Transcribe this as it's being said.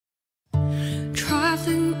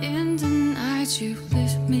nights you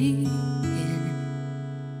lift me in.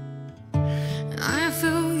 I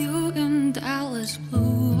feel you in Dallas,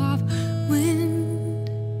 blue of wind.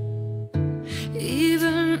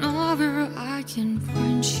 Even over I can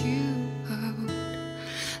find you out.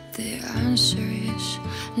 The answer is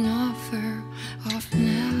not far off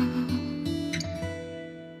now.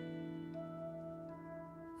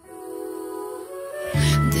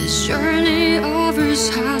 This journey of ours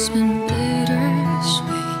has been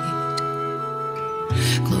bittersweet.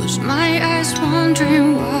 Close my eyes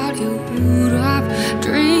wondering what you would have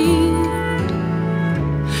dreamed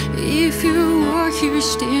if you were here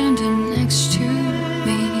standing next to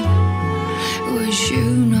me. Would you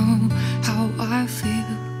know how I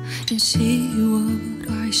feel and see what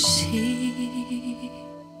I see?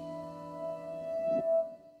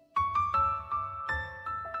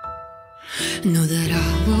 Know that I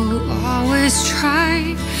will always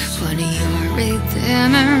try, finding your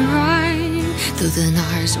rhythm and rhyme. Though the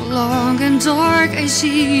nights are long and dark, I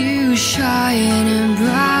see you shining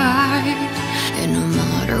bright. And no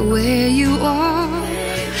matter where you are,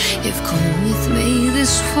 you've come with me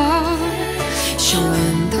this far,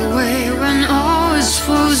 showing the way when all is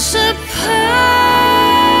falls apart.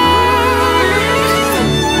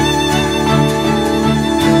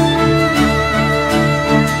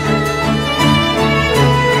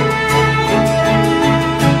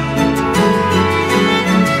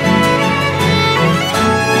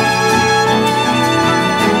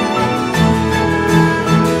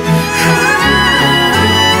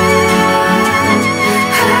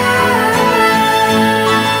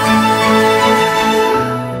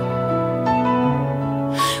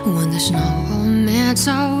 When the snow melts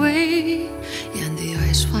away and the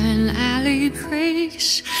ice finally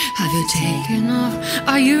breaks, have you taken off?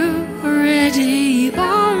 Are you already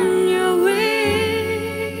on your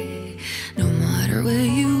way? No matter where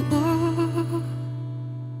you are,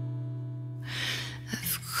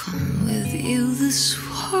 I've come with you this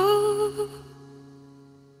far.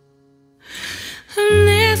 I'm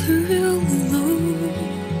never really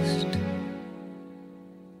lost.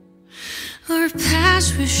 Our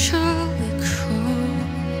paths will surely cross.